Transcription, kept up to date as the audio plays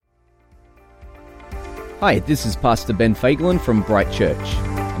Hi, this is Pastor Ben Fagelin from Bright Church.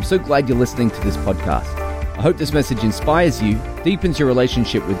 I'm so glad you're listening to this podcast. I hope this message inspires you, deepens your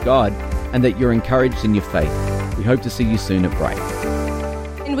relationship with God, and that you're encouraged in your faith. We hope to see you soon at Bright.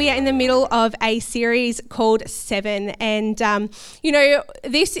 And we are in the middle of a series called Seven. And,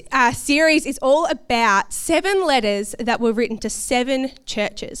 this series is all about 7 letters that were written to 7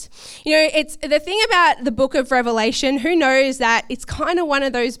 churches. It's the thing about the book of Revelation, who knows that it's kind of one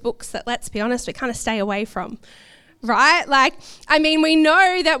of those books that, let's be honest, we kind of stay away from. Right? We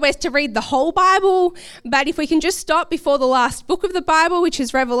know that we're to read the whole Bible, but if we can just stop before the last book of the Bible, which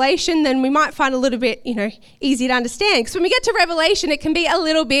is Revelation, then we might find a little bit, easier to understand. Because when we get to Revelation, it can be a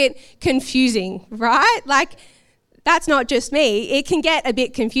little bit confusing, right? That's not just me. It can get a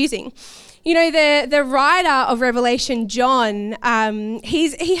bit confusing. The writer of Revelation, John,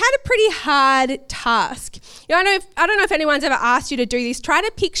 he had a pretty hard task. I don't know if anyone's ever asked you to do this. Try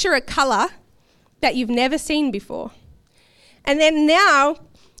to picture a colour that you've never seen before. And then now,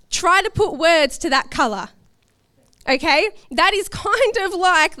 try to put words to that colour. Okay? That is kind of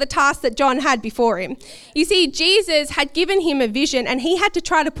like the task that John had before him. You see, Jesus had given him a vision and he had to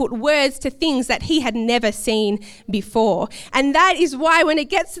try to put words to things that he had never seen before. And that is why when it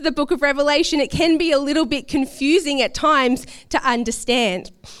gets to the book of Revelation, it can be a little bit confusing at times to understand.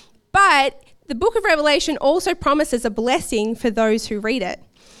 But the book of Revelation also promises a blessing for those who read it.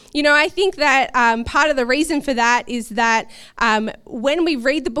 I think that part of the reason for that is that when we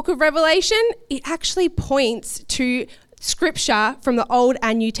read the book of Revelation, it actually points to scripture from the Old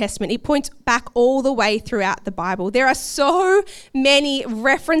and New Testament. It points back all the way throughout the Bible. There are so many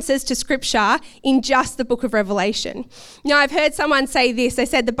references to scripture in just the book of Revelation. I've heard someone say this. They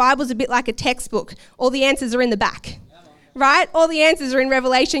said the Bible's a bit like a textbook. All the answers are in the back. Right? All the answers are in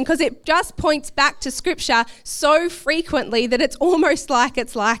Revelation because it just points back to scripture so frequently that it's almost like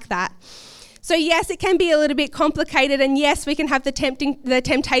it's like that. So yes, it can be a little bit complicated, and yes, we can have the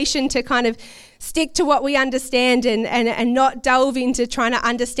temptation to kind of stick to what we understand and not delve into trying to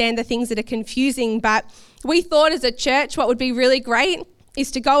understand the things that are confusing. But we thought as a church what would be really great is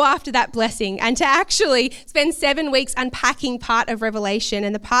to go after that blessing and to actually spend 7 weeks unpacking part of Revelation.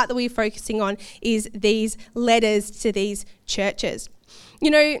 And the part that we're focusing on is these letters to these churches.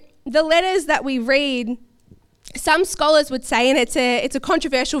 The letters that we read, some scholars would say, and it's a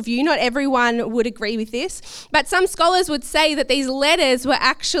controversial view, not everyone would agree with this, but some scholars would say that these letters were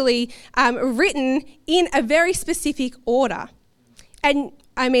actually written in a very specific order. And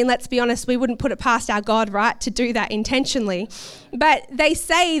let's be honest, we wouldn't put it past our God, right, to do that intentionally. But they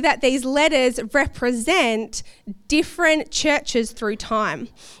say that these letters represent different churches through time.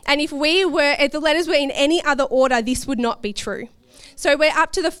 And if the letters were in any other order, this would not be true. So we're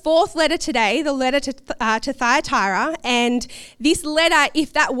up to the 4th letter today, the letter to Thyatira. And this letter,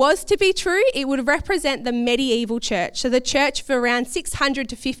 if that was to be true, it would represent the medieval church. So the church for around 600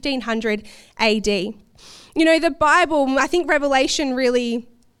 to 1500 AD. The Bible, I think Revelation really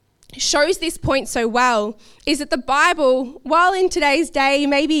shows this point so well, is that the Bible, while in today's day,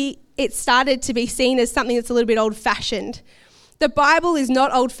 maybe it started to be seen as something that's a little bit old-fashioned. The Bible is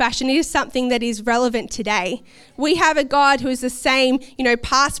not old-fashioned. It is something that is relevant today. We have a God who is the same,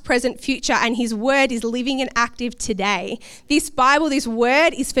 past, present, future, and his word is living and active today. This Bible, this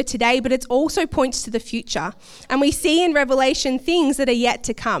word is for today, but it also points to the future. And we see in Revelation things that are yet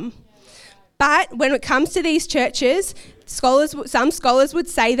to come. But when it comes to these churches, some scholars would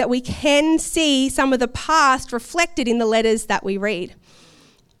say that we can see some of the past reflected in the letters that we read.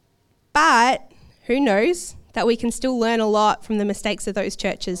 But who knows that we can still learn a lot from the mistakes of those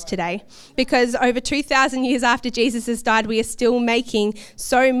churches today. Because over 2,000 years after Jesus has died, we are still making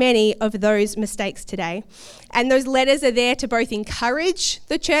so many of those mistakes today. And those letters are there to both encourage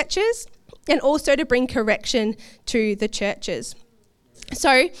the churches and also to bring correction to the churches.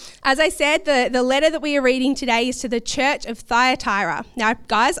 So, as I said, the letter that we are reading today is to the church of Thyatira. Now,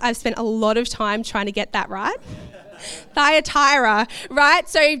 guys, I've spent a lot of time trying to get that right. Thyatira, right?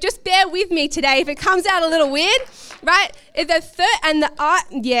 So just bear with me today if it comes out a little weird, right? You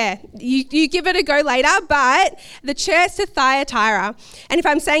give it a go later, but the church to Thyatira. And if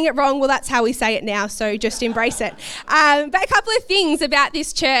I'm saying it wrong, well, that's how we say it now, so just embrace it. But a couple of things about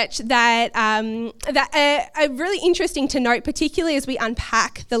this church that are really interesting to note, particularly as we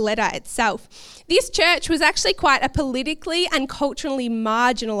unpack the letter itself. This church was actually quite a politically and culturally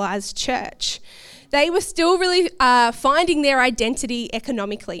marginalised church. They were still really finding their identity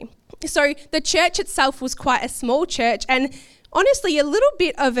economically. So the church itself was quite a small church and honestly a little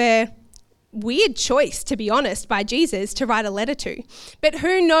bit of a weird choice, to be honest, by Jesus to write a letter to. But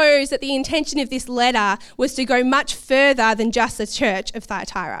who knows that the intention of this letter was to go much further than just the church of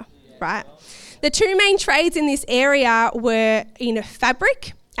Thyatira. right? The two main trades in this area were in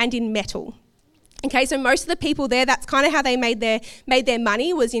fabric and in metal. Okay, so most of the people there, that's kind of how they made their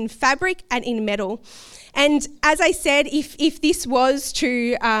money, was in fabric and in metal. And as I said, if this was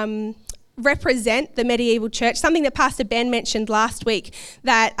to represent the medieval church, something that Pastor Ben mentioned last week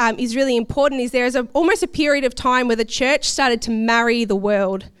that is really important is there is almost a period of time where the church started to marry the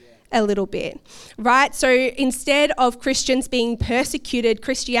world a little bit, right? So instead of Christians being persecuted,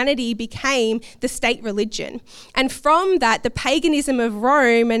 Christianity became the state religion. And from that, the paganism of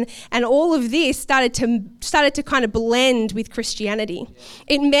Rome and all of this started to kind of blend with Christianity.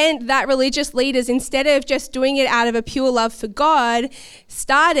 It meant that religious leaders, instead of just doing it out of a pure love for God,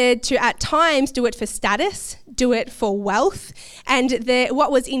 started to at times do it for status, do it for wealth, and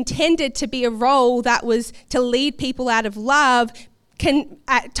what was intended to be a role that was to lead people out of love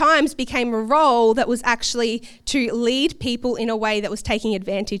at times became a role that was actually to lead people in a way that was taking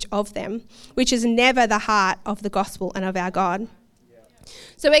advantage of them, which is never the heart of the gospel and of our God.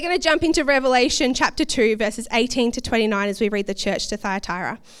 So we're going to jump into Revelation chapter 2, verses 18 to 29 as we read the church to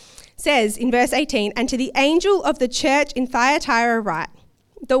Thyatira. It says in verse 18, "And to the angel of the church in Thyatira write,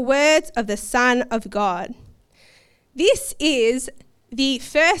 the words of the Son of God." This is the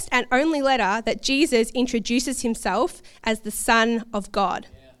first and only letter that Jesus introduces himself as the Son of God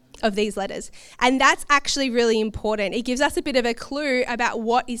of these letters. And that's actually really important. It gives us a bit of a clue about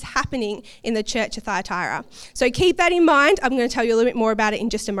what is happening in the church of Thyatira. So keep that in mind. I'm going to tell you a little bit more about it in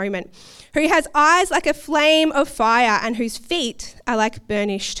just a moment. "Who has eyes like a flame of fire and whose feet are like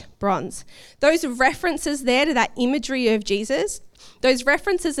burnished bronze." Those references there to that imagery of Jesus, those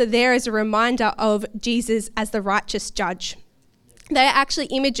references are there as a reminder of Jesus as the righteous judge. They are actually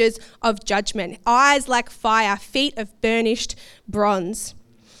images of judgment. Eyes like fire, feet of burnished bronze.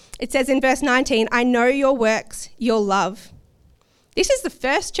 It says in verse 19, "I know your works, your love." This is the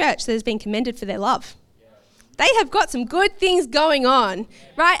first church that has been commended for their love. They have got some good things going on,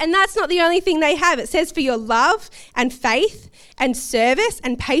 right? And that's not the only thing they have. It says for your love and faith and service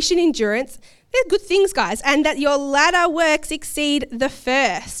and patient endurance. They're good things, guys. And that your latter works exceed the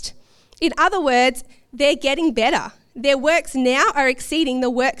first. In other words, they're getting better. Their works now are exceeding the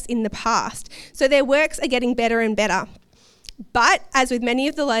works in the past. So their works are getting better and better. But as with many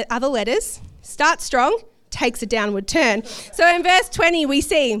of the other letters, starts strong, takes a downward turn. So in verse 20 we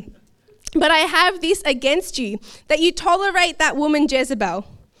see, "But I have this against you, that you tolerate that woman Jezebel,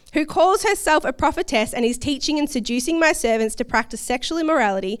 who calls herself a prophetess and is teaching and seducing my servants to practice sexual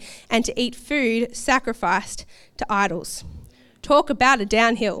immorality and to eat food sacrificed to idols." Talk about a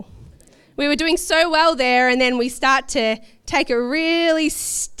downhill. We were doing so well there, and then we start to take a really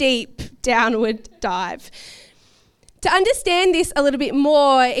steep downward dive. To understand this a little bit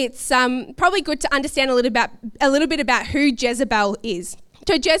more, it's probably good to understand a little bit about who Jezebel is.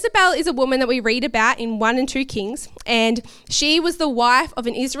 So Jezebel is a woman that we read about in 1 and 2 Kings, and she was the wife of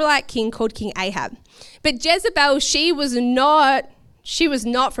an Israelite king called King Ahab. But Jezebel, she was not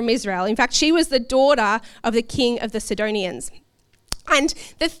from Israel. In fact, she was the daughter of the king of the Sidonians. And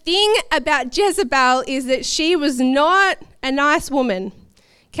the thing about Jezebel is that she was not a nice woman.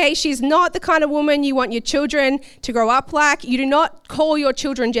 Okay, she's not the kind of woman you want your children to grow up like. You do not call your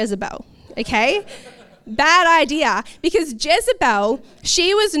children Jezebel, okay? Bad idea, because Jezebel,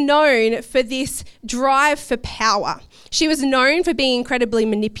 she was known for this drive for power. She was known for being incredibly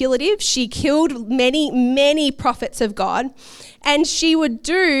manipulative. She killed many, many prophets of God, and she would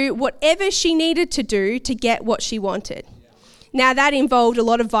do whatever she needed to do to get what she wanted. Now, that involved a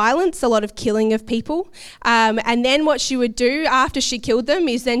lot of violence, a lot of killing of people. And then what she would do after she killed them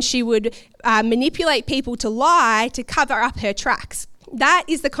is then she would manipulate people to lie to cover up her tracks. That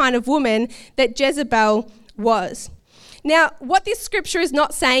is the kind of woman that Jezebel was. Now, what this scripture is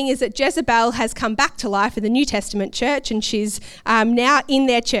not saying is that Jezebel has come back to life in the New Testament church and she's now in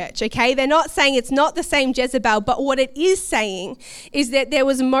their church, okay? They're not saying it's not the same Jezebel, but what it is saying is that there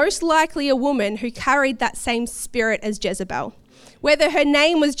was most likely a woman who carried that same spirit as Jezebel. Whether her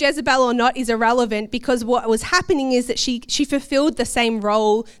name was Jezebel or not is irrelevant, because what was happening is that she fulfilled the same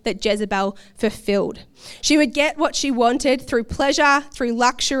role that Jezebel fulfilled. She would get what she wanted through pleasure, through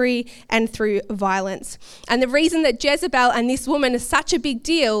luxury, and through violence. And the reason that Jezebel and this woman is such a big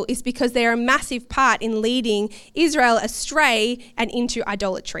deal is because they're a massive part in leading Israel astray and into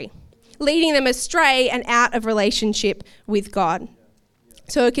idolatry, leading them astray and out of relationship with God.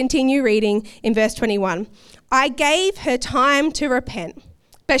 So we'll continue reading in verse 21. "I gave her time to repent,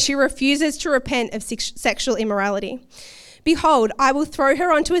 but she refuses to repent of sexual immorality. Behold, I will throw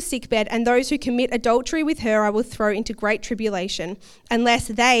her onto a sickbed, and those who commit adultery with her I will throw into great tribulation, unless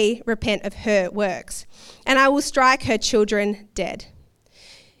they repent of her works. And I will strike her children dead."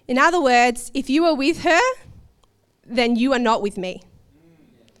 In other words, if you are with her, then you are not with me.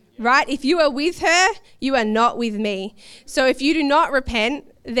 Right? If you are with her, you are not with me. So if you do not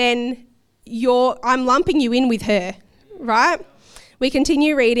repent, then I'm lumping you in with her, right? We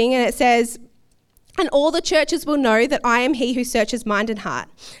continue reading and it says, and all the churches will know that I am he who searches mind and heart,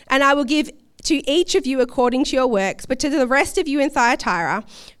 and I will give to each of you according to your works. But to the rest of you in Thyatira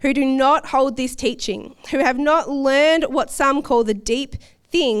who do not hold this teaching, who have not learned what some call the deep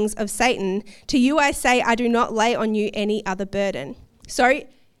things of Satan, to you I say, I do not lay on you any other burden. So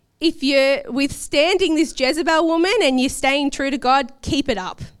if you're withstanding this Jezebel woman and you're staying true to God, keep it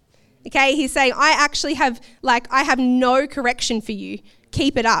up. Okay, he's saying, I have no correction for you.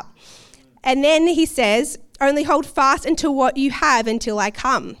 Keep it up. And then he says, only hold fast until what you have until I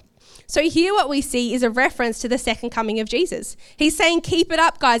come. So here what we see is a reference to the second coming of Jesus. He's saying, keep it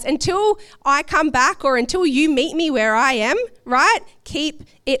up, guys, until I come back or until you meet me where I am, right? Keep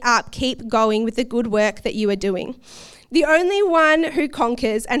it up. Keep going with the good work that you are doing. The only one who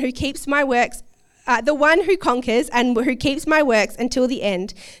conquers and who keeps my works the one who conquers and who keeps my works until the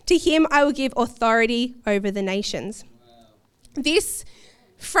end, to him I will give authority over the nations. Wow. This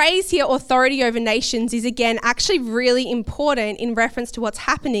phrase here, authority over nations, is again actually really important in reference to what's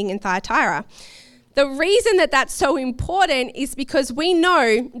happening in Thyatira. The reason that that's so important is because we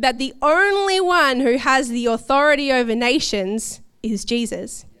know that the only one who has the authority over nations is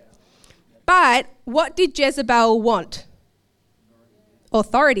Jesus. But what did Jezebel want?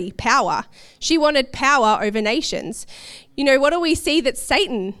 Authority, power. She wanted power over nations. You know, what do we see that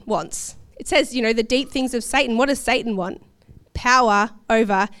Satan wants? It says, you know, the deep things of Satan. What does Satan want? Power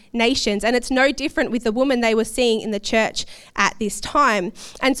over nations. And it's no different with the woman they were seeing in the church at this time.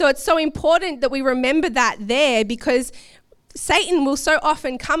 And so it's so important that we remember that there, because Satan will so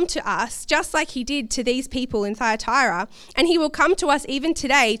often come to us, just like he did to these people in Thyatira, and he will come to us even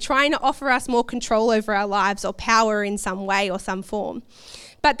today trying to offer us more control over our lives or power in some way or some form.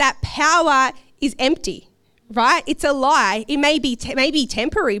 But that power is empty, right? It's a lie. It may be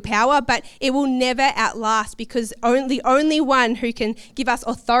temporary power, but it will never outlast, because the only one who can give us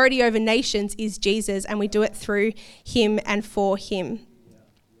authority over nations is Jesus, and we do it through him and for him.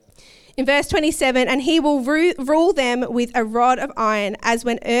 In verse 27, and he will rule them with a rod of iron, as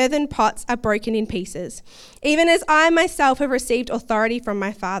when earthen pots are broken in pieces, even as I myself have received authority from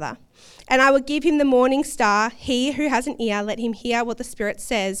my Father. And I will give him the morning star. He who has an ear, let him hear what the Spirit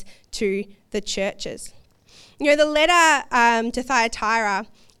says to the churches. You know, the letter to Thyatira,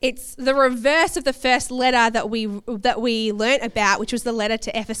 it's the reverse of the first letter that we learnt about, which was the letter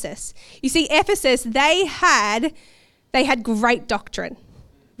to Ephesus. You see, Ephesus, they had great doctrine.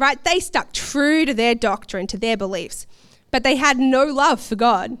 Right? They stuck true to their doctrine, to their beliefs, but they had no love for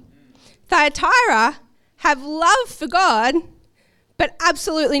God. Thyatira have love for God, but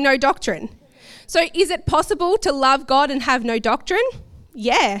absolutely no doctrine. So is it possible to love God and have no doctrine?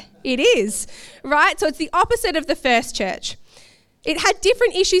 Yeah, it is, right? So it's the opposite of the first church. It had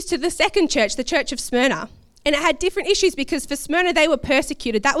different issues to the second church, the church of Smyrna. And it had different issues because for Smyrna, they were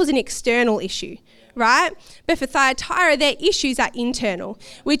persecuted. That was an external issue, right? But for Thyatira, their issues are internal,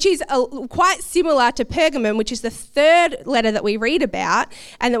 which is quite similar to Pergamum, which is the third letter that we read about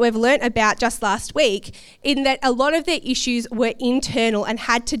and that we've learnt about just last week, in that a lot of their issues were internal and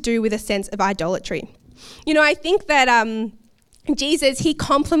had to do with a sense of idolatry. You know, I think that Jesus, he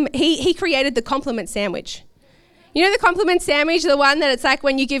created the compliment sandwich. You know the compliment sandwich, the one that it's like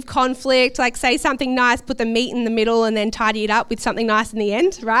when you give conflict, like say something nice, put the meat in the middle and then tidy it up with something nice in the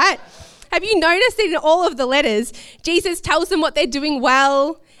end, right? Have you noticed that in all of the letters, Jesus tells them what they're doing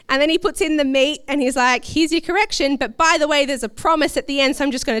well, and then he puts in the meat and he's like, here's your correction, but by the way, there's a promise at the end, so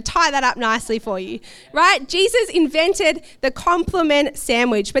I'm just going to tie that up nicely for you, right? Jesus invented the compliment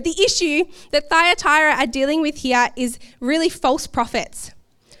sandwich, but the issue that Thyatira are dealing with here is really false prophets.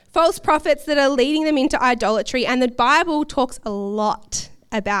 False prophets that are leading them into idolatry, and the Bible talks a lot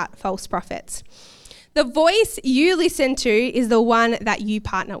about false prophets. The voice you listen to is the one that you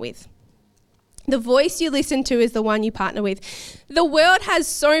partner with. The voice you listen to is the one you partner with. The world has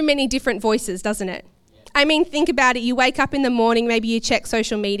so many different voices, doesn't it? I mean, think about it. You wake up in the morning, maybe you check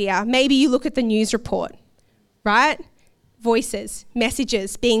social media, maybe you look at the news report, right? Voices,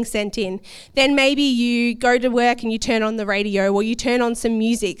 messages being sent in. Then maybe you go to work and you turn on the radio, or you turn on some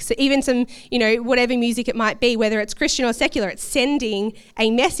music. So even some, whatever music it might be, whether it's Christian or secular, it's sending a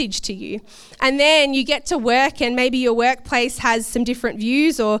message to you. And then you get to work and maybe your workplace has some different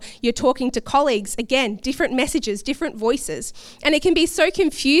views, or you're talking to colleagues. Again, different messages, different voices. And it can be so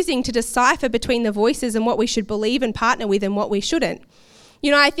confusing to decipher between the voices and what we should believe and partner with and what we shouldn't. You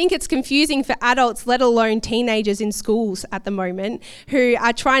know, I think it's confusing for adults, let alone teenagers in schools at the moment, who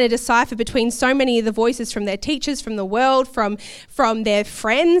are trying to decipher between so many of the voices from their teachers, from the world, from their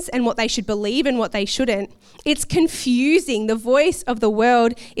friends, and what they should believe and what they shouldn't. It's confusing. The voice of the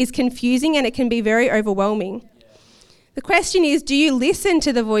world is confusing, and it can be very overwhelming. The question is, do you listen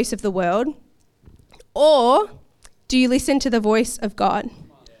to the voice of the world, or do you listen to the voice of God?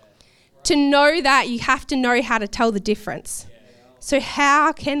 To know that, you have to know how to tell the difference. So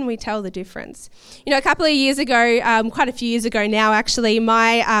how can we tell the difference? You know, a couple of years ago, quite a few years ago now actually, when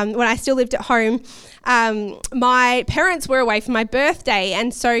I still lived at home, my parents were away for my birthday,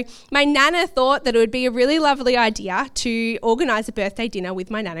 and so my nana thought that it would be a really lovely idea to organise a birthday dinner with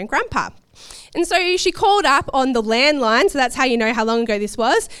my nana and grandpa. And so she called up on the landline, so that's how you know how long ago this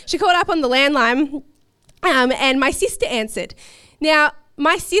was. She called up on the landline, and my sister answered. Now,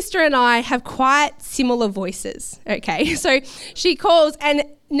 my sister and I have quite similar voices, okay? So she calls, and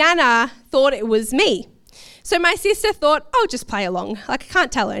Nana thought it was me. So my sister thought, I'll just play along. Like, I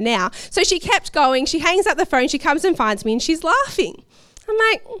can't tell her now. So she kept going. She hangs up the phone. She comes and finds me, and she's laughing. I'm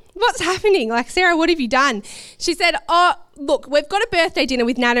like, what's happening? Like, Sarah, what have you done? She said, oh, look, we've got a birthday dinner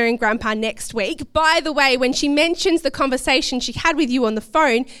with Nana and Grandpa next week. By the way, when she mentions the conversation she had with you on the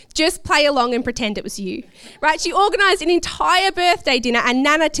phone, just play along and pretend it was you, right? She organised an entire birthday dinner, and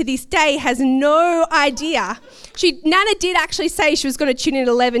Nana to this day has no idea. Nana did actually say she was going to tune in at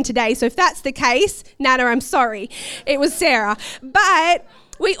 11 today. So if that's the case, Nana, I'm sorry. It was Sarah. But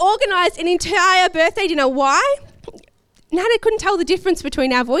we organised an entire birthday dinner. Why? Nana couldn't tell the difference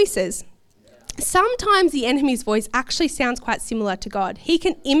between our voices. Sometimes the enemy's voice actually sounds quite similar to God. He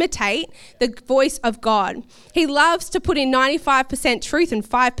can imitate the voice of God. He loves to put in 95% truth and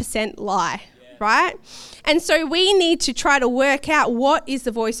 5% lie, right? And so we need to try to work out what is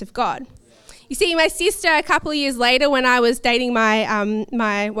the voice of God. You see, my sister, a couple of years later, when I was dating my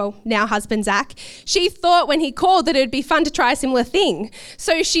now husband, Zach, she thought when he called that it would be fun to try a similar thing.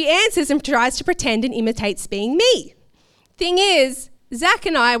 So she answers and tries to pretend and imitates being me. Thing is, Zach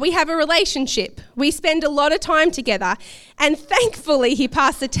and I, we have a relationship. We spend a lot of time together, and thankfully he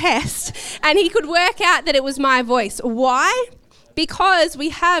passed the test and he could work out that it was my voice. Why? Because we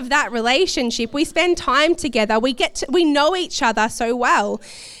have that relationship. We spend time together. We know each other so well.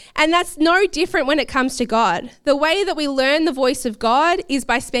 And that's no different when it comes to God. The way that we learn the voice of God is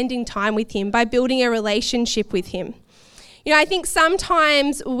by spending time with him, by building a relationship with him. You know, I think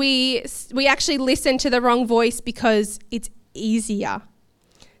sometimes we actually listen to the wrong voice because it's easier.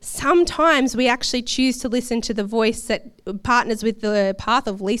 Sometimes we actually choose to listen to the voice that partners with the path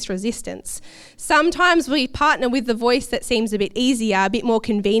of least resistance. Sometimes we partner with the voice that seems a bit easier, a bit more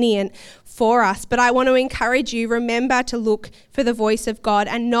convenient for us. But I want to encourage you, remember to look for the voice of God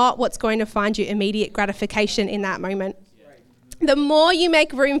and not what's going to find you immediate gratification in that moment. The more you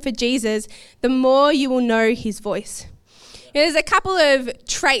make room for Jesus, the more you will know his voice. There's a couple of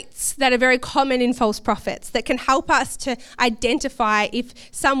traits that are very common in false prophets that can help us to identify if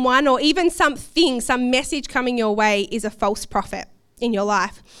someone or even something, some message coming your way is a false prophet in your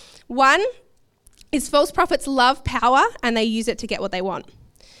life. One is false prophets love power and they use it to get what they want.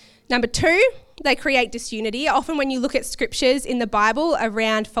 Number two, they create disunity. Often when you look at scriptures in the Bible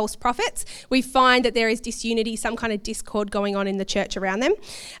around false prophets, we find that there is disunity, some kind of discord going on in the church around them.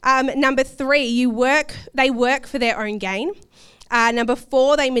 Number three, they work for their own gain. Number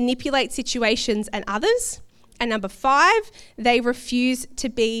four, they manipulate situations and others. And number five, they refuse to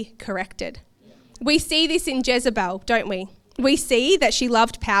be corrected. We see this in Jezebel, don't we? We see that she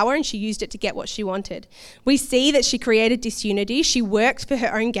loved power and she used it to get what she wanted. We see that she created disunity. She worked for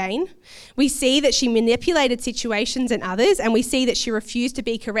her own gain. We see that she manipulated situations and others, and we see that she refused to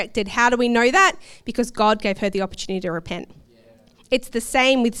be corrected. How do we know that? Because God gave her the opportunity to repent. It's the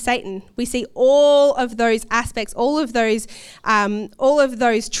same with Satan. We see all of those aspects, all of those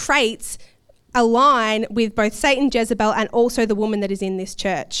traits align with both Satan, Jezebel, and also the woman that is in this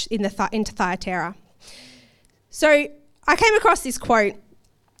church, in Thyatira. So I came across this quote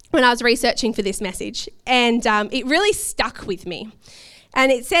when I was researching for this message, and it really stuck with me.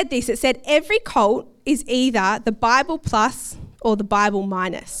 And it said this, it said, every cult is either the Bible plus or the Bible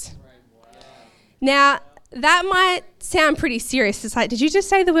minus. Now, that might sound pretty serious. It's like, did you just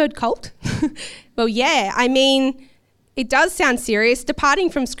say the word cult? Well, yeah, I mean, it does sound serious.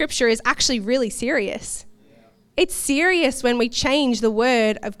 Departing from scripture is actually really serious. It's serious when we change the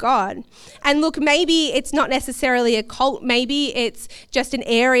word of God. And look, maybe it's not necessarily a cult. Maybe it's just an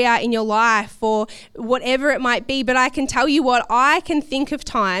area in your life or whatever it might be. But I can tell you what, I can think of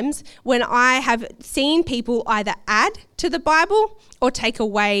times when I have seen people either add to the Bible or take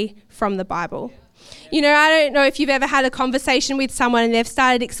away from the Bible. You know, I don't know if you've ever had a conversation with someone and they've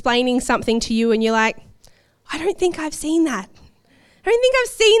started explaining something to you and you're like, I don't think I've seen that. I don't think I've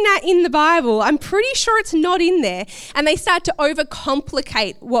seen that in the Bible. I'm pretty sure it's not in there. And they start to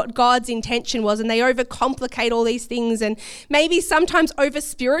overcomplicate what God's intention was, and they overcomplicate all these things and maybe sometimes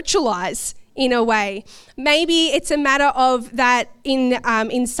over-spiritualize in a way. Maybe it's a matter of that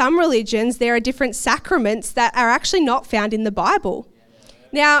in some religions there are different sacraments that are actually not found in the Bible.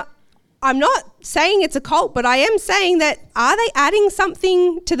 Now, I'm not saying it's a cult, but I am saying that are they adding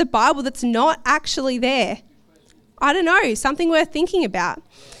something to the Bible that's not actually there? I don't know, something worth thinking about.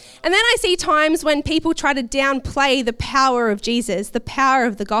 And then I see times when people try to downplay the power of Jesus, the power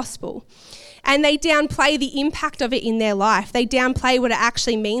of the gospel, and they downplay the impact of it in their life. They downplay what it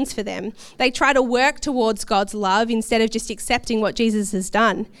actually means for them. They try to work towards God's love instead of just accepting what Jesus has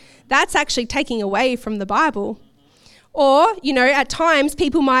done. That's actually taking away from the Bible. Or, you know, at times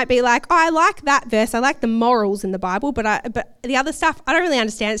people might be like, oh, I like that verse, I like the morals in the Bible, but the other stuff, I don't really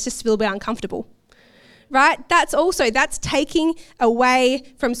understand, it's just a little bit uncomfortable. Right? That's taking away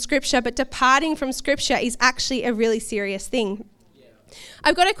from Scripture, but departing from Scripture is actually a really serious thing. Yeah.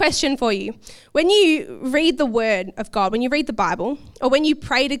 I've got a question for you. When you read the Word of God, when you read the Bible, or when you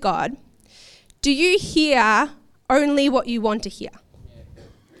pray to God, do you hear only what you want to hear? Yeah.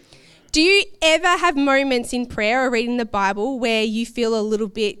 Do you ever have moments in prayer or reading the Bible where you feel a little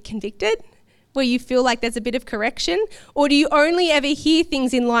bit convicted? Where you feel like there's a bit of correction? Or do you only ever hear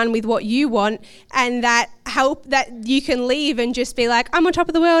things in line with what you want and that help that you can leave and just be like, I'm on top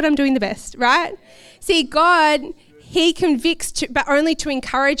of the world, I'm doing the best, right? See, God, he convicts, but only to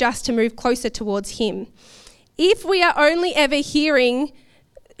encourage us to move closer towards him. If we are only ever hearing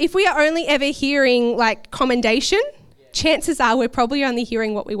like commendation, chances are we're probably only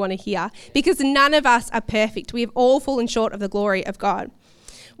hearing what we want to hear, because none of us are perfect. We have all fallen short of the glory of God.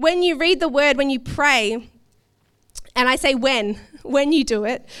 When you read the Word, when you pray, and I say when you do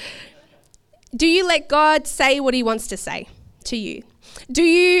it, do you let God say what he wants to say to you? Do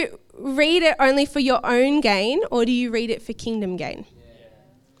you read it only for your own gain, or do you read it for kingdom gain?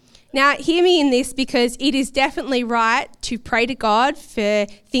 Now, hear me in this, because it is definitely right to pray to God for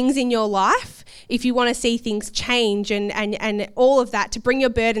things in your life if you want to see things change and all of that, to bring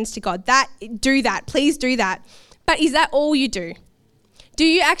your burdens to God. Do that. Please do that. But is that all you do? Do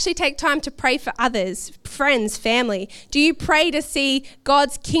you actually take time to pray for others, friends, family? Do you pray to see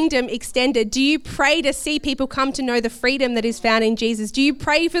God's kingdom extended? Do you pray to see people come to know the freedom that is found in Jesus? Do you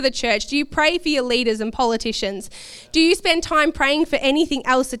pray for the church? Do you pray for your leaders and politicians? Do you spend time praying for anything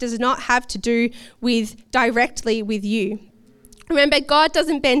else that does not have to do directly with you? Remember, God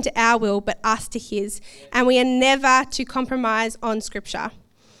doesn't bend to our will, but us to his, and we are never to compromise on Scripture.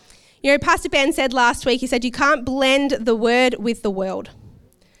 You know, Pastor Ben said last week, he said, you can't blend the word with the world.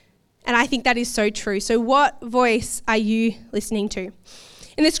 And I think that is so true. So what voice are you listening to?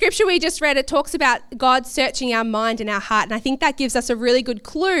 In the scripture we just read, it talks about God searching our mind and our heart. And I think that gives us a really good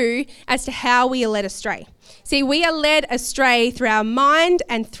clue as to how we are led astray. See, we are led astray through our mind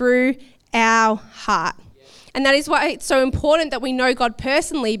and through our heart. And that is why it's so important that we know God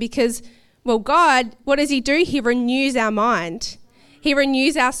personally, because, well, God, what does he do? He renews our mind. He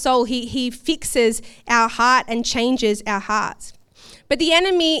renews our soul. He fixes our heart and changes our hearts. But the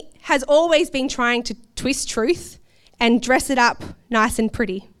enemy has always been trying to twist truth and dress it up nice and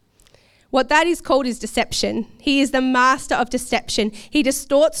pretty. What that is called is deception. He is the master of deception. He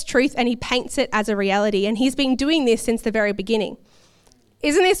distorts truth and he paints it as a reality. And he's been doing this since the very beginning.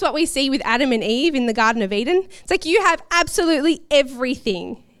 Isn't this what we see with Adam and Eve in the Garden of Eden? It's like you have absolutely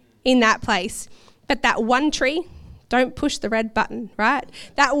everything in that place. But that one tree, don't push the red button, right?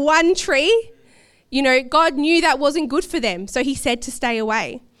 That one tree, you know, God knew that wasn't good for them, so he said to stay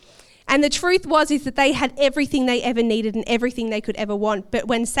away. And the truth is that they had everything they ever needed and everything they could ever want. But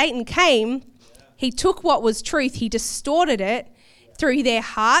when Satan came, he took what was truth, he distorted it through their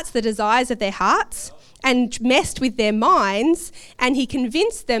hearts, the desires of their hearts, and messed with their minds, and he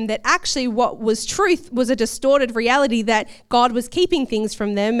convinced them that actually what was truth was a distorted reality, that God was keeping things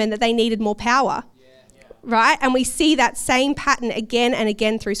from them and that they needed more power. Right? And we see that same pattern again and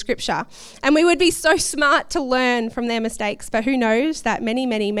again through Scripture. And we would be so smart to learn from their mistakes, but who knows that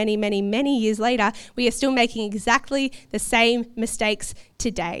many years later, we are still making exactly the same mistakes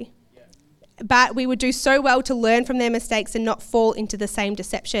today. Yeah. But we would do so well to learn from their mistakes and not fall into the same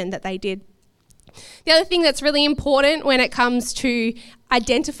deception that they did. The other thing that's really important when it comes to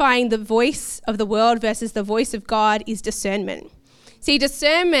identifying the voice of the world versus the voice of God is discernment. See,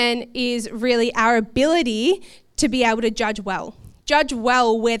 discernment is really our ability to be able to judge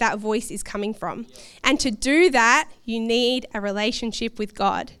well where that voice is coming from. And to do that, you need a relationship with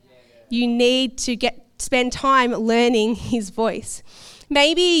God. You need to get spend time learning his voice.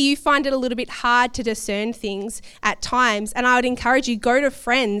 Maybe you find it a little bit hard to discern things at times, and I would encourage you, go to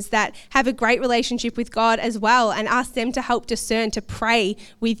friends that have a great relationship with God as well and ask them to help discern, to pray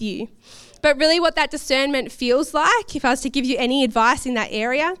with you. But really what that discernment feels like, if I was to give you any advice in that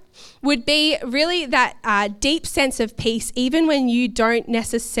area, would be really that deep sense of peace, even when you don't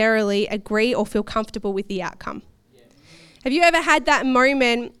necessarily agree or feel comfortable with the outcome. Have you ever had that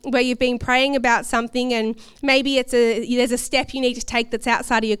moment where you've been praying about something and maybe there's a step you need to take that's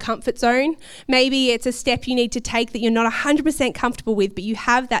outside of your comfort zone? Maybe it's a step you need to take that you're not 100% comfortable with, but you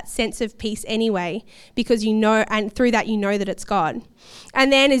have that sense of peace anyway because you know, and through that you know that it's God.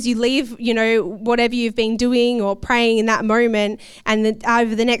 And then as you leave, whatever you've been doing or praying in that moment, and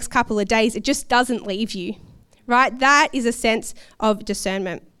over the next couple of days, it just doesn't leave you, right? That is a sense of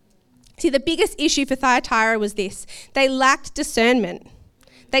discernment. See, the biggest issue for Thyatira was this. They lacked discernment.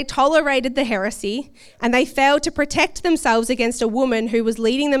 They tolerated the heresy, and they failed to protect themselves against a woman who was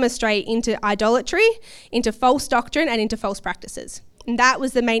leading them astray into idolatry, into false doctrine, and into false practices. And that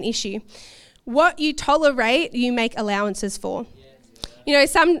was the main issue. What you tolerate, you make allowances for.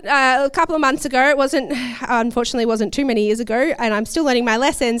 A couple of months ago, unfortunately wasn't too many years ago, and I'm still learning my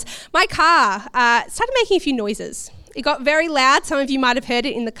lessons, my car started making a few noises. It got very loud. Some of you might have heard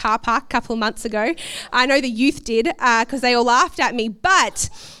it in the car park a couple of months ago. I know the youth did because they all laughed at me, but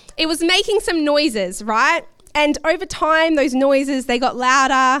it was making some noises, right? And over time, those noises, they got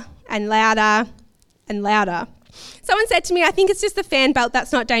louder and louder and louder. Someone said to me, I think it's just the fan belt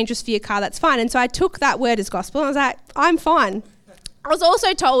that's not dangerous for your car, that's fine. And so I took that word as gospel and I was like, I'm fine. I was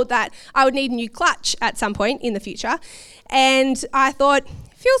also told that I would need a new clutch at some point in the future. And I thought,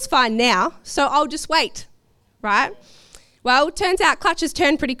 feels fine now, so I'll just wait. Right? Well, it turns out clutches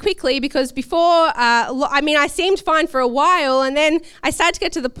turn pretty quickly because before, I seemed fine for a while, and then I started to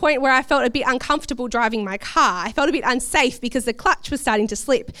get to the point where I felt a bit uncomfortable driving my car. I felt a bit unsafe because the clutch was starting to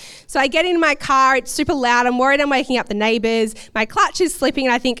slip. So I get in my car, it's super loud, I'm worried I'm waking up the neighbours, my clutch is slipping,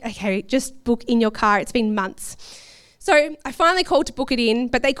 and I think, okay, just book in your car, it's been months. So I finally called to book it in,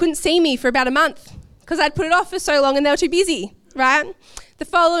 but they couldn't see me for about a month because I'd put it off for so long and they were too busy, right? The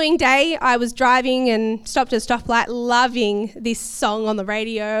following day, I was driving and stopped at a stoplight, loving this song on the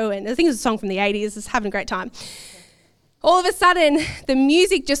radio, and I think it was a song from the 80s, just having a great time. All of a sudden, the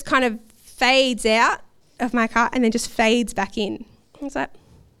music just kind of fades out of my car and then just fades back in. I was like,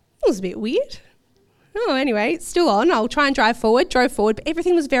 that was a bit weird. Oh, anyway, it's still on. I'll try and drove forward, but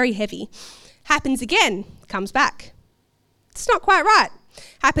everything was very heavy. Happens again, comes back. It's not quite right.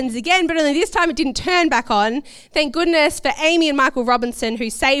 Happens again, but only this time it didn't turn back on. Thank goodness for Amy and Michael Robinson, who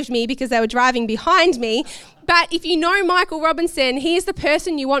saved me because they were driving behind me. But if you know Michael Robinson, he's the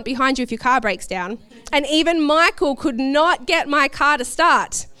person you want behind you if your car breaks down. And even Michael could not get my car to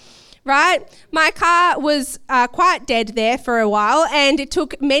start, right? My car was quite dead there for a while, and it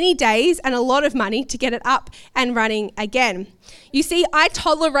took many days and a lot of money to get it up and running again. You see, I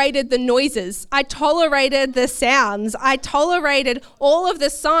tolerated the noises. I tolerated the sounds. I tolerated all of the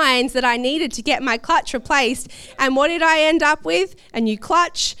signs that I needed to get my clutch replaced. And what did I end up with? A new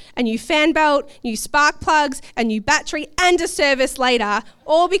clutch, a new fan belt, new spark plugs, a new battery, and a service later,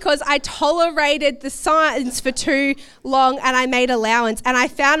 all because I tolerated the signs for too long and I made allowance. And I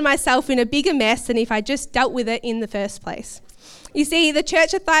found myself in a bigger mess than if I just dealt with it in the first place. You see, the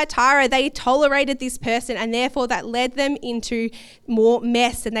church of Thyatira, they tolerated this person, and therefore that led them into more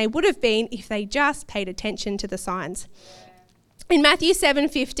mess than they would have been if they just paid attention to the signs. In Matthew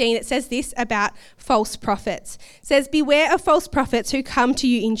 7:15, it says this about false prophets. It says, "Beware of false prophets who come to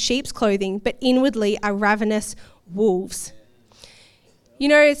you in sheep's clothing, but inwardly are ravenous wolves." You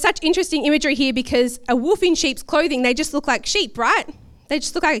know, it's such interesting imagery here because a wolf in sheep's clothing, they just look like sheep, right? They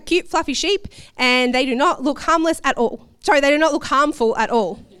just look like a cute, fluffy sheep, and they do not look harmless at all. They do not look harmful at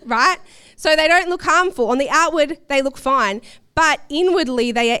all, right? So they don't look harmful. On the outward, they look fine, but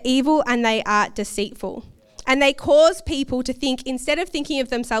inwardly they are evil and they are deceitful. And they cause people to think, instead of thinking of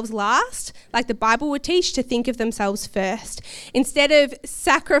themselves last, like the Bible would teach, to think of themselves first. Instead of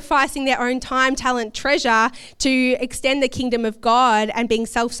sacrificing their own time, talent, treasure to extend the kingdom of God and being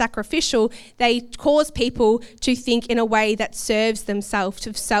self-sacrificial, they cause people to think in a way that serves themselves,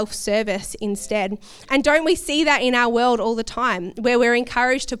 to self-service instead. And don't we see that in our world all the time, where we're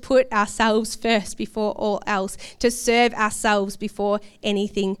encouraged to put ourselves first before all else, to serve ourselves before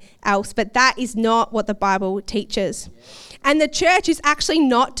anything else? But that is not what the Bible teaches. And the church is actually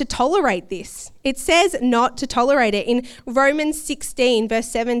not to tolerate this. It says not to tolerate it. In Romans 16, verse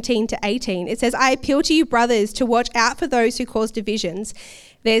 17 to 18, it says, "I appeal to you, brothers, to watch out for those who cause divisions."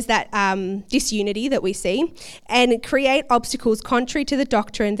 There's that disunity that we see, and create obstacles contrary to the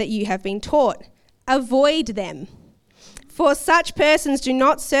doctrine that you have been taught. avoid them. For such persons do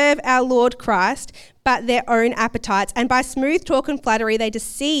not serve our Lord Christ, but their own appetites. And by smooth talk and flattery, they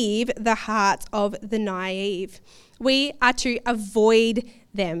deceive the hearts of the naive. We are to avoid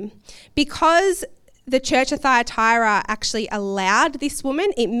them. Because the church of Thyatira actually allowed this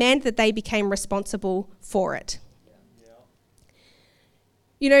woman, it meant that they became responsible for it.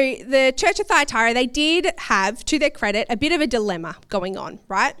 You know, the church of Thyatira, they did have, to their credit, a bit of a dilemma going on,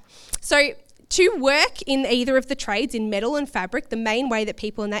 right? So to work in either of the trades, in metal and fabric, the main way that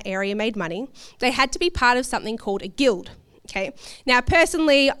people in that area made money, they had to be part of something called a guild. Okay. Now,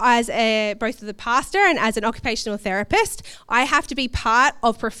 personally, as both the pastor and as an occupational therapist, I have to be part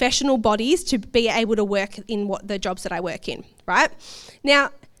of professional bodies to be able to work in the jobs that I work in, right? Now,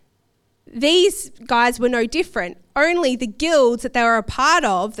 these guys were no different. Only the guilds that they were a part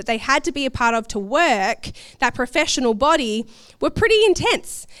of, that they had to be a part of to work, that professional body, were pretty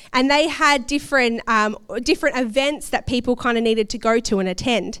intense. And they had different events that people kind of needed to go to and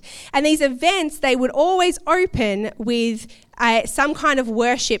attend. And these events, they would always open with some kind of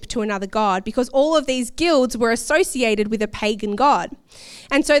worship to another god, because all of these guilds were associated with a pagan god.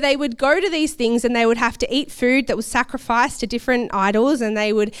 And so they would go to these things and they would have to eat food that was sacrificed to different idols, and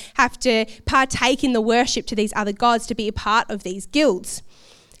they would have to partake in the worship to these other gods to be a part of these guilds.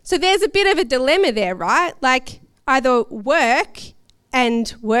 So there's a bit of a dilemma there, right? Like, either work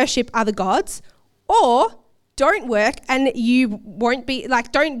and worship other gods, or don't work and you won't be,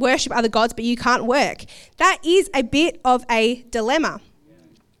 like, don't worship other gods but you can't work. That is a bit of a dilemma.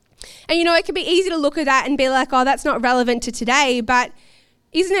 And you know, it can be easy to look at that and be like, oh, that's not relevant to today, but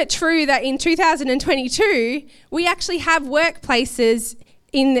isn't it true that in 2022 we actually have workplaces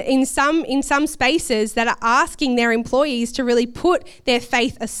in some spaces that are asking their employees to really put their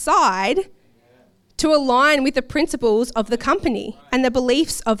faith aside to align with the principles of the company and the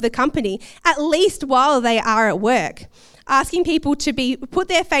beliefs of the company, at least while they are at work. Asking people to put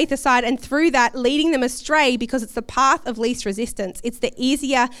their faith aside, and through that leading them astray, because it's the path of least resistance. It's the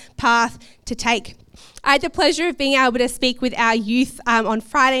easier path to take. I had the pleasure of being able to speak with our youth on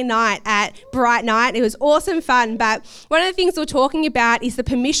Friday night at Bright Night. It was awesome fun, but one of the things we're talking about is the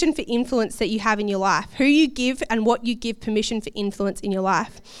permission for influence that you have in your life, who you give and what you give permission for influence in your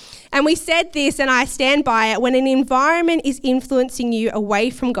life. And we said this, and I stand by it: when an environment is influencing you away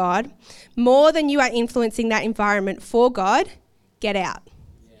from God, more than you are influencing that environment for God, get out.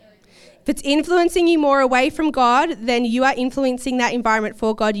 If it's influencing you more away from God than you are influencing that environment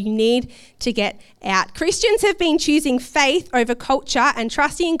for God, you need to get out. Christians have been choosing faith over culture and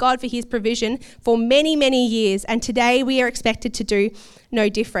trusting in God for his provision for many, many years, and today we are expected to do no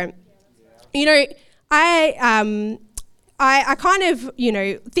different. You know, I kind of, you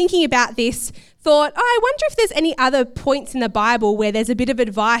know, thinking about this, thought, I wonder if there's any other points in the Bible where there's a bit of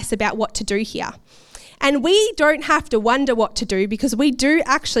advice about what to do here. And we don't have to wonder what to do, because we do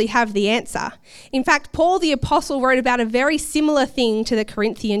actually have the answer. In fact, Paul the Apostle wrote about a very similar thing to the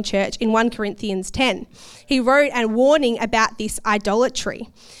Corinthian church in 1 Corinthians 10. He wrote a warning about this idolatry.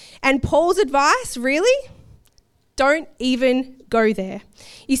 And Paul's advice, really? Don't even go there.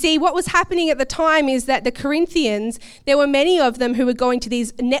 You see, what was happening at the time is that the Corinthians, there were many of them who were going to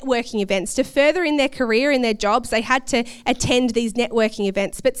these networking events. To further in their career, in their jobs, they had to attend these networking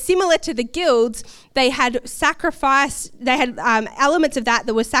events. But similar to the guilds, they had elements of that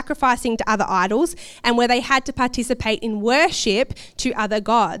were sacrificing to other idols, and where they had to participate in worship to other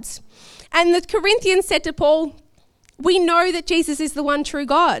gods. And the Corinthians said to Paul, we know that Jesus is the one true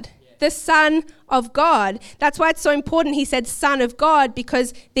God, the Son of God. That's why it's so important he said Son of God,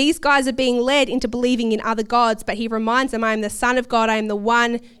 because these guys are being led into believing in other gods, but he reminds them, I am the Son of God, I am the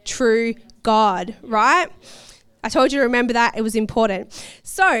one true God, right? I told you to remember that, it was important.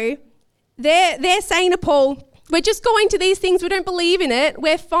 So they're saying to Paul, we're just going to these things, we don't believe in it,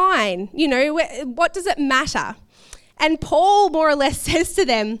 we're fine, you know, what does it matter? And Paul more or less says to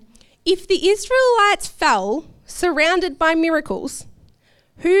them, if the Israelites fell surrounded by miracles,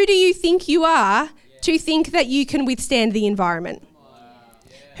 who do you think you are to think that you can withstand the environment?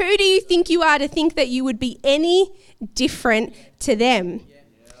 Who do you think you are to think that you would be any different to them?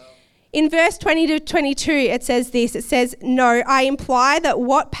 In verse 20 to 22, it says this. It says, no, I imply that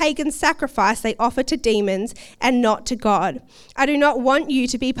what pagans sacrifice they offer to demons and not to God. I do not want you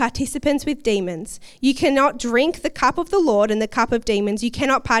to be participants with demons. You cannot drink the cup of the Lord and the cup of demons. You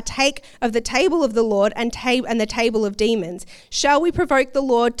cannot partake of the table of the Lord and the table of demons. Shall we provoke the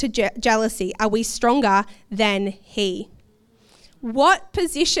Lord to jealousy? Are we stronger than he? What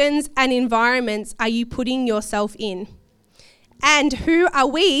positions and environments are you putting yourself in? And who are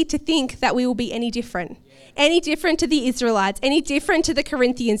we to think that we will be any different? Any different to the Israelites, any different to the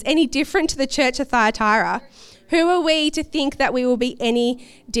Corinthians, any different to the church of Thyatira? Who are we to think that we will be any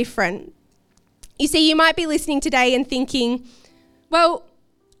different? You see, you might be listening today and thinking, well,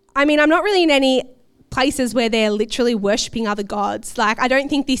 I'm not really in any places where they're literally worshipping other gods. I don't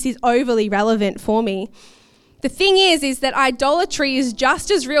think this is overly relevant for me. The thing is that idolatry is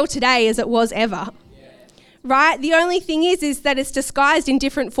just as real today as it was ever. Right? The only thing is that it's disguised in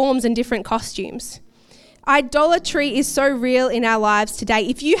different forms and different costumes. Idolatry is so real in our lives today.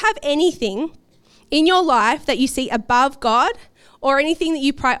 If you have anything in your life that you see above God, or anything that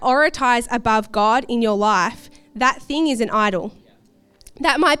you prioritize above God in your life, that thing is an idol.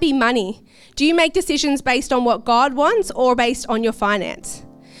 That might be money. Do you make decisions based on what God wants or based on your finance?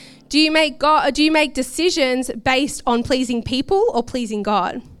 Do you make decisions based on pleasing people or pleasing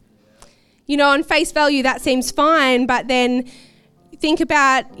God? On face value, that seems fine, but then think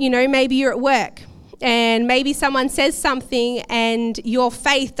about, maybe you're at work and maybe someone says something and your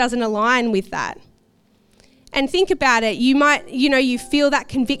faith doesn't align with that. And think about it. You might, you feel that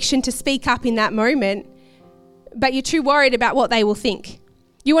conviction to speak up in that moment, but you're too worried about what they will think.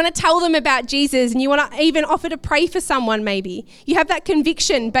 You want to tell them about Jesus and you want to even offer to pray for someone maybe. You have that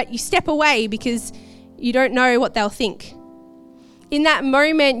conviction, but you step away because you don't know what they'll think. In that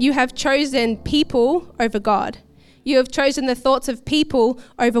moment, you have chosen people over God. You have chosen the thoughts of people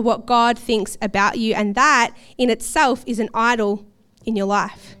over what God thinks about you, and that in itself is an idol in your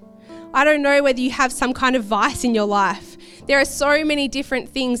life. I don't know whether you have some kind of vice in your life. There are so many different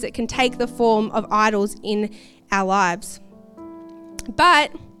things that can take the form of idols in our lives.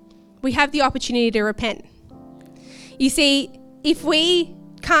 But we have the opportunity to repent. You see, if we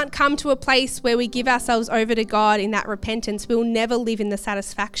can't come to a place where we give ourselves over to God in that repentance, we'll never live in the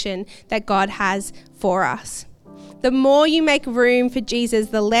satisfaction that God has for us. The more you make room for Jesus,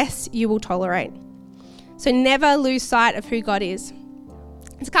 the less you will tolerate. So never lose sight of who God is.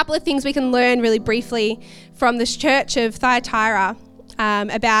 There's a couple of things we can learn really briefly from this church of Thyatira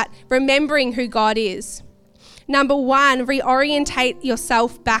about remembering who God is. Number one, reorientate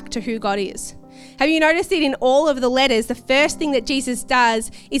yourself back to who God is. Have you noticed that in all of the letters, the first thing that Jesus does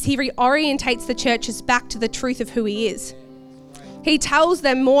is he reorientates the churches back to the truth of who he is. He tells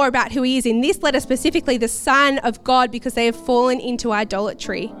them more about who he is. In this letter specifically, the Son of God, because they have fallen into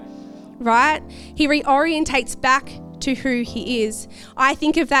idolatry, right? He reorientates back to who he is. I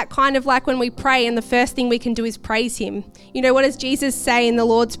think of that kind of like when we pray and the first thing we can do is praise him. What does Jesus say in the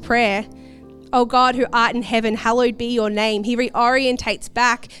Lord's Prayer? "O God who art in heaven, hallowed be your name." He reorientates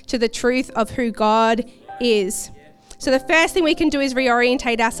back to the truth of who God is. So the first thing we can do is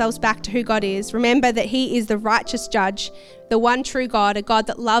reorientate ourselves back to who God is. Remember that he is the righteous judge, the one true God, a God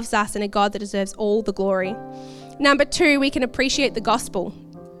that loves us and a God that deserves all the glory. Number two, we can appreciate the gospel.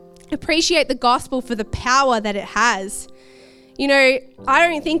 Appreciate the gospel for the power that it has. I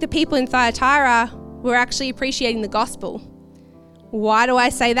don't think the people in Thyatira were actually appreciating the gospel. Why do I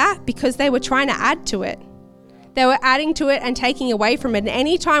say that? Because they were trying to add to it. They were adding to it and taking away from it. And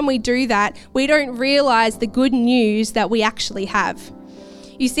anytime we do that, we don't realize the good news that we actually have.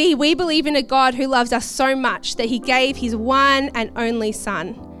 You see, we believe in a God who loves us so much that he gave his one and only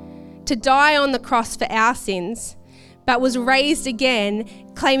Son to die on the cross for our sins, but was raised again,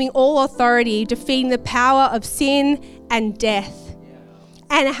 claiming all authority, defeating the power of sin and death,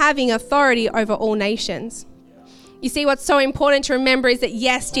 and having authority over all nations. You see, what's so important to remember is that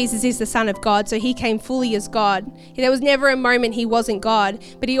yes, Jesus is the Son of God, so he came fully as God. There was never a moment he wasn't God,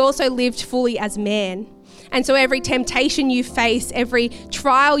 but he also lived fully as man. And so every temptation you face, every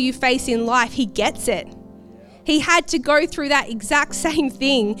trial you face in life, he gets it. He had to go through that exact same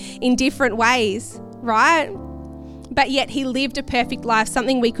thing in different ways, right? But yet he lived a perfect life,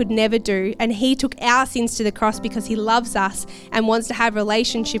 something we could never do. And he took our sins to the cross because he loves us and wants to have a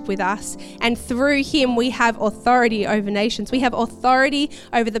relationship with us. And through him, we have authority over nations. We have authority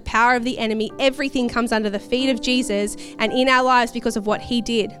over the power of the enemy. Everything comes under the feet of Jesus and in our lives because of what he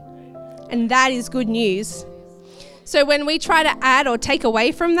did. And that is good news. So when we try to add or take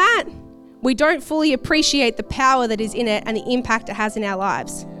away from that, we don't fully appreciate the power that is in it and the impact it has in our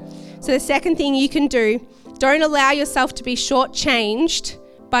lives. So the second thing you can do, don't allow yourself to be shortchanged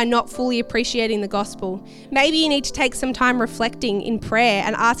by not fully appreciating the gospel. Maybe you need to take some time reflecting in prayer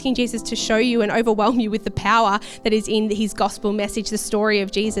and asking Jesus to show you and overwhelm you with the power that is in his gospel message, the story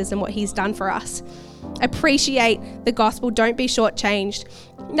of Jesus and what he's done for us. Appreciate the gospel. Don't be shortchanged.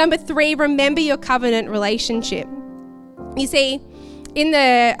 Number 3, remember your covenant relationship. You see, in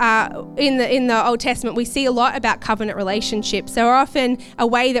the Old Testament, we see a lot about covenant relationships. They were often a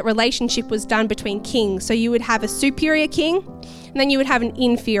way that relationship was done between kings. So you would have a superior king, and then you would have an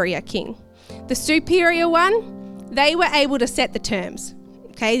inferior king. The superior one, they were able to set the terms.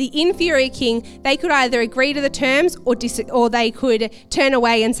 Okay, the inferior king, they could either agree to the terms or they could turn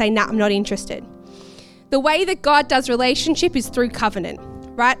away and say, nah, I'm not interested. The way that God does relationship is through covenant,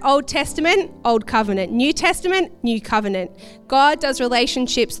 right? Old Testament, Old Covenant. New Testament, New Covenant. God does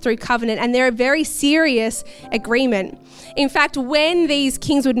relationships through covenant, and they're a very serious agreement. In fact, when these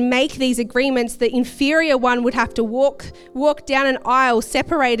kings would make these agreements, the inferior one would have to walk down an aisle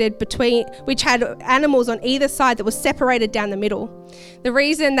separated which had animals on either side that was separated down the middle. The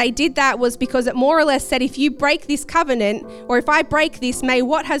reason they did that was because it more or less said, if you break this covenant, or if I break this, may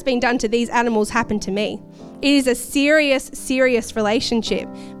what has been done to these animals happen to me. It is a serious, serious relationship.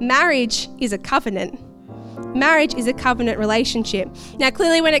 Marriage is a covenant. Marriage is a covenant relationship. Now,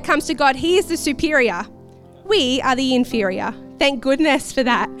 clearly when it comes to God, He is the superior. We are the inferior. Thank goodness for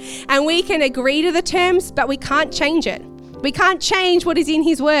that. And we can agree to the terms, but we can't change it. We can't change what is in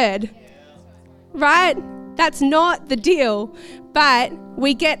His word. Right? That's not the deal. But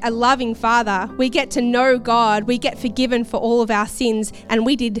we get a loving Father. We get to know God. We get forgiven for all of our sins. And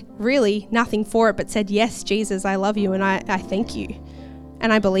we did really nothing for it, but said, yes, Jesus, I love you and I thank you.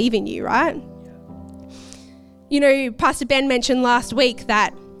 And I believe in you, right? You know, Pastor Ben mentioned last week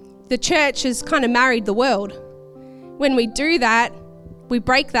that the church has kind of married the world. When we do that, we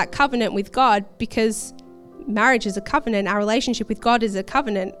break that covenant with God, because marriage is a covenant. Our relationship with God is a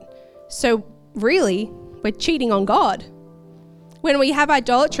covenant. So really, we're cheating on God. When we have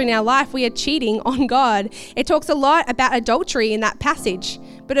idolatry in our life, we are cheating on God. It talks a lot about adultery in that passage,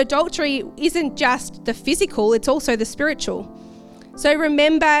 but adultery isn't just the physical, it's also the spiritual. So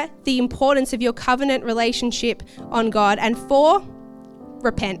remember the importance of your covenant relationship on God. And 4,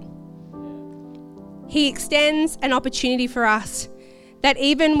 repent. He extends an opportunity for us that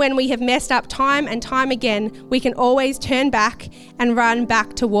even when we have messed up time and time again, we can always turn back and run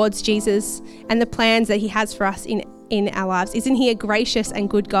back towards Jesus and the plans that He has for us in our lives. Isn't He a gracious and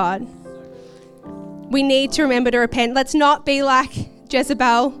good God? We need to remember to repent. Let's not be like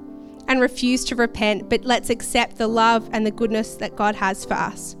Jezebel and refuse to repent, but let's accept the love and the goodness that God has for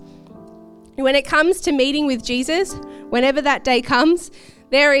us. When it comes to meeting with Jesus, whenever that day comes,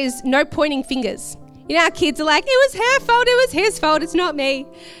 there is no pointing fingers. You know, our kids are like, it was her fault, it was his fault, it's not me.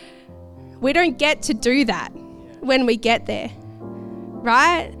 We don't get to do that when we get there,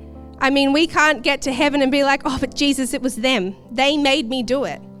 right? I mean, we can't get to heaven and be like, oh, but Jesus, it was them. They made me do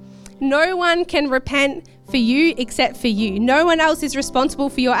it. No one can repent for you except for you. No one else is responsible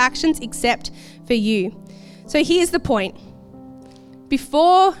for your actions except for you. So here's the point.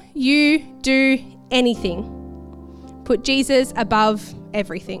 Before you do anything, put Jesus above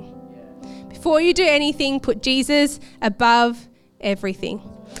everything. Before you do anything, put Jesus above everything.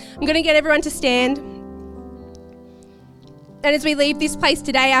 I'm going to get everyone to stand. And as we leave this place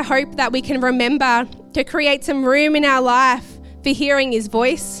today, I hope that we can remember to create some room in our life for hearing His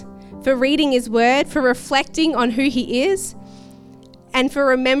voice, for reading His word, for reflecting on who He is, and for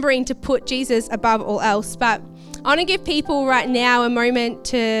remembering to put Jesus above all else. But I want to give people right now a moment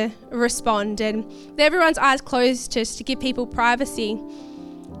to respond. And with everyone's eyes closed, just to give people privacy,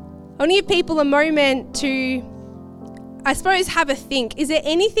 I want to give people a moment to, I suppose, have a think. Is there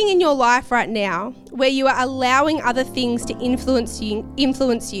anything in your life right now where you are allowing other things to influence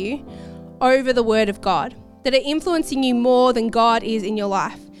you over the Word of God, that are influencing you more than God is in your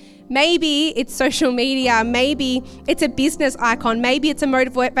life? Maybe it's social media, maybe it's a business icon, maybe it's a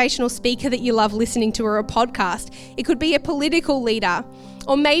motivational speaker that you love listening to, or a podcast. It could be a political leader,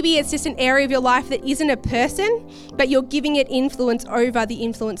 or maybe it's just an area of your life that isn't a person, but you're giving it influence over the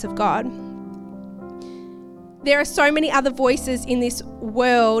influence of God. There are so many other voices in this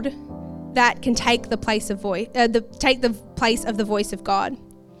world that can take the place of the voice of God.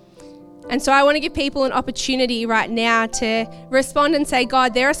 And so I want to give people an opportunity right now to respond and say,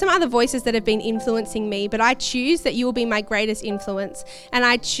 God, there are some other voices that have been influencing me, but I choose that you will be my greatest influence. And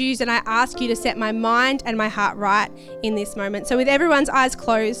I choose and I ask you to set my mind and my heart right in this moment. So with everyone's eyes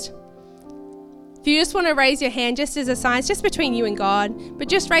closed, if you just want to raise your hand just as a sign, it's just between you and God, but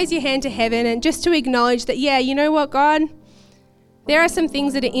just raise your hand to heaven and just to acknowledge that, yeah, you know what, God? There are some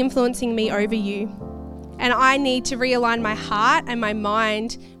things that are influencing me over you. And I need to realign my heart and my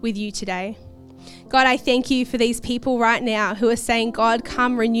mind with you today. God, I thank you for these people right now who are saying, God,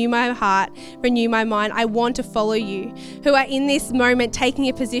 come renew my heart, renew my mind. I want to follow you. Who are in this moment taking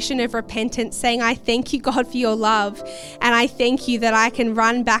a position of repentance, saying, I thank you, God, for your love. And I thank you that I can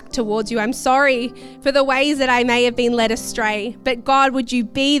run back towards you. I'm sorry for the ways that I may have been led astray. But God, would you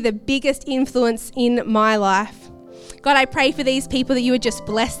be the biggest influence in my life? God, I pray for these people that you would just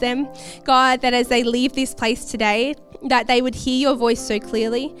bless them. God, that as they leave this place today, that they would hear your voice so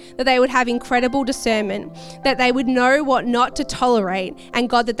clearly, that they would have incredible discernment, that they would know what not to tolerate, and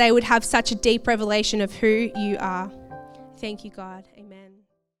God, that they would have such a deep revelation of who you are. Thank you, God. Amen.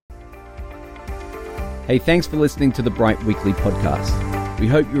 Hey, thanks for listening to the Bright Weekly podcast. We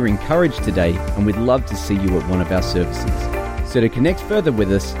hope you were encouraged today, and we'd love to see you at one of our services. So to connect further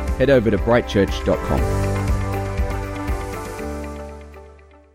with us, head over to brightchurch.com.